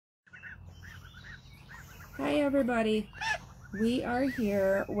Hi everybody, we are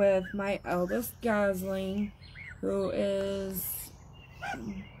here with my eldest gosling, who is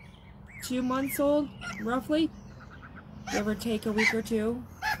 2 months old, roughly, give or take a week or two.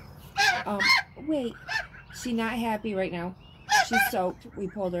 Wait, she's not happy right now. She's soaked. We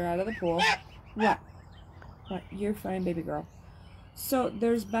pulled her out of the pool. What? You're fine, baby girl. So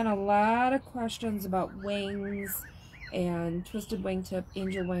there's been a lot of questions about wings and twisted wingtip,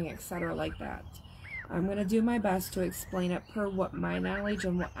 angel wing, etc. like that. I'm going to do my best to explain it per what my knowledge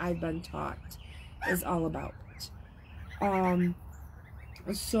and what I've been taught is all about.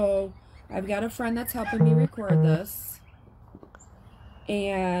 So I've got a friend that's helping me record this,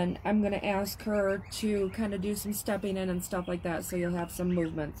 and I'm going to ask her to kind of do some stepping in and stuff like that, so you'll have some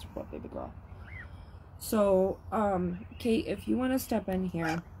movements. What, baby girl? So, Kate, if you want to step in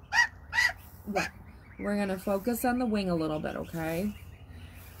here, we're going to focus on the wing a little bit, okay?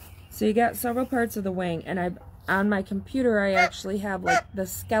 So you got several parts of the wing, and on my computer I actually have like the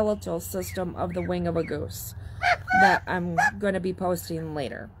skeletal system of the wing of a goose that I'm going to be posting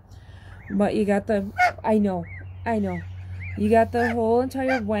later. But you got the, I know, you got the whole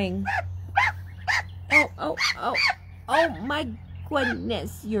entire wing. Oh my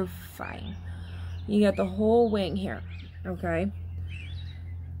goodness, you're fine. You got the whole wing here, okay?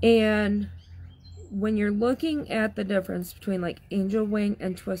 And when you're looking at the difference between like angel wing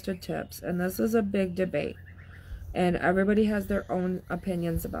and twisted tips, and this is a big debate, and everybody has their own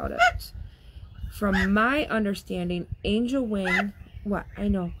opinions about it. From my understanding, angel wing,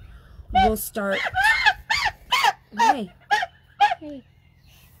 will start, hey,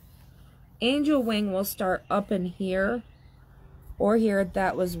 angel wing will start up in here, or here,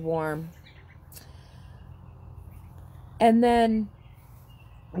 that was warm. And then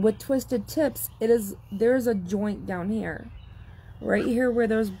with twisted tips, there's a joint down here, right here where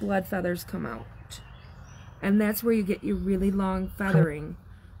those blood feathers come out, and that's where you get your really long feathering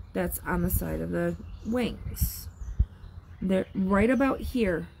that's on the side of the wings. There, right about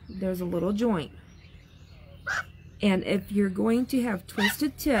here, there's a little joint, and if you're going to have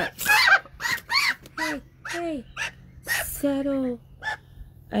twisted tips, hey, settle.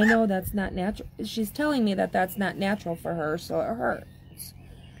 I know that's not natural. She's telling me that that's not natural for her, so it hurts.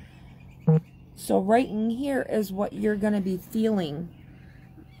 So right in here is what you're going to be feeling.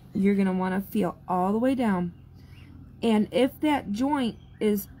 You're going to want to feel all the way down. And if that joint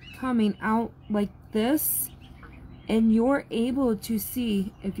is coming out like this, and you're able to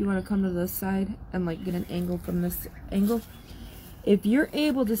see, if you want to come to this side and like get an angle from this angle, if you're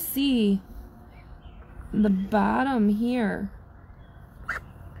able to see the bottom here,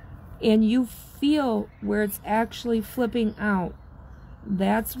 and you feel where it's actually flipping out,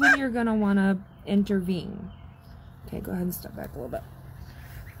 that's when you're going to want to intervene. Okay, go ahead and step back a little bit.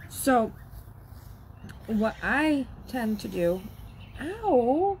 So, what I tend to do,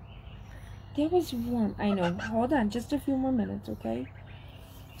 ow, that was warm, I know, hold on, just a few more minutes, okay?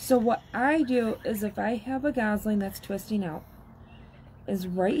 So what I do is, if I have a gosling that's twisting out, is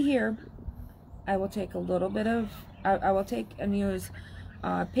right here, I will take a little bit of, I will take and use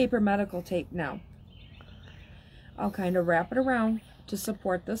paper medical tape now. I'll kind of wrap it around to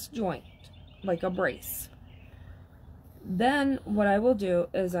support this joint like a brace. Then what I will do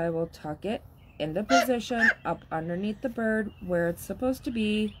is I will tuck it into position up underneath the bird where it's supposed to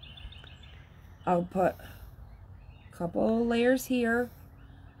be. I'll put a couple layers here,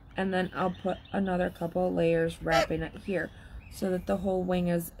 and then I'll put another couple layers wrapping it here so that the whole wing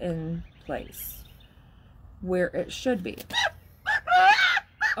is in place where it should be.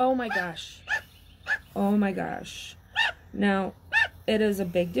 Oh my gosh. Oh my gosh. Now, it is a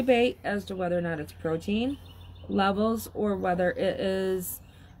big debate as to whether or not it's protein levels or whether it is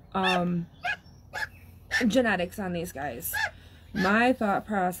genetics on these guys. My thought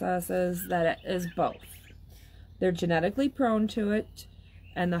process is that it is both. They're genetically prone to it,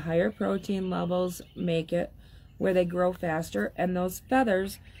 and the higher protein levels make it where they grow faster, and those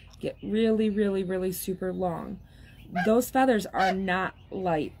feathers get really super long. Those feathers are not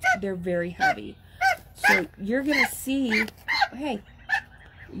light. They're very heavy. So you're going to see, hey,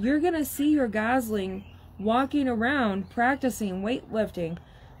 you're going to see your gosling walking around practicing weightlifting,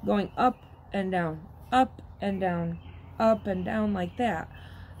 going up and down, up and down, up and down like that.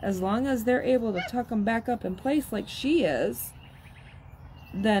 As long as they're able to tuck them back up in place like she is,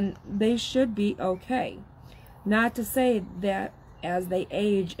 then they should be okay. Not to say that as they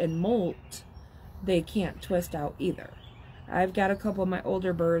age and molt, they can't twist out either. I've got a couple of my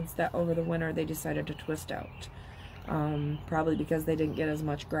older birds that over the winter they decided to twist out. Probably because they didn't get as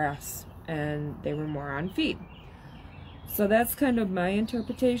much grass and they were more on feed. So that's kind of my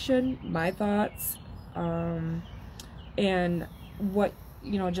interpretation, my thoughts. And what,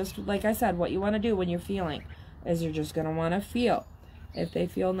 you know, just like I said, what you want to do when you're feeling is you're just going to want to feel. If they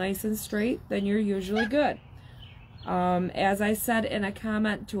feel nice and straight, then you're usually good. As I said in a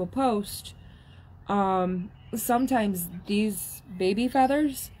comment to a post, sometimes these baby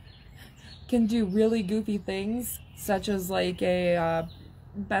feathers can do really goofy things, such as like a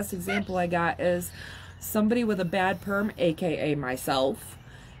best example I got is somebody with a bad perm, aka myself,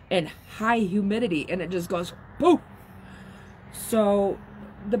 and high humidity, and it just goes poof. So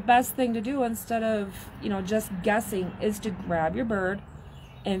the best thing to do, instead of, you know, just guessing, is to grab your bird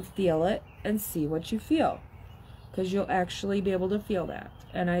and feel it and see what you feel, because you'll actually be able to feel that.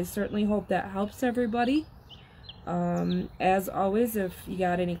 And I certainly hope that helps everybody. As always, if you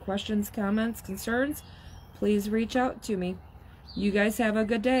got any questions, comments, concerns, please reach out to me. You guys have a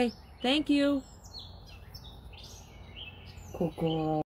good day. Thank you. Cool.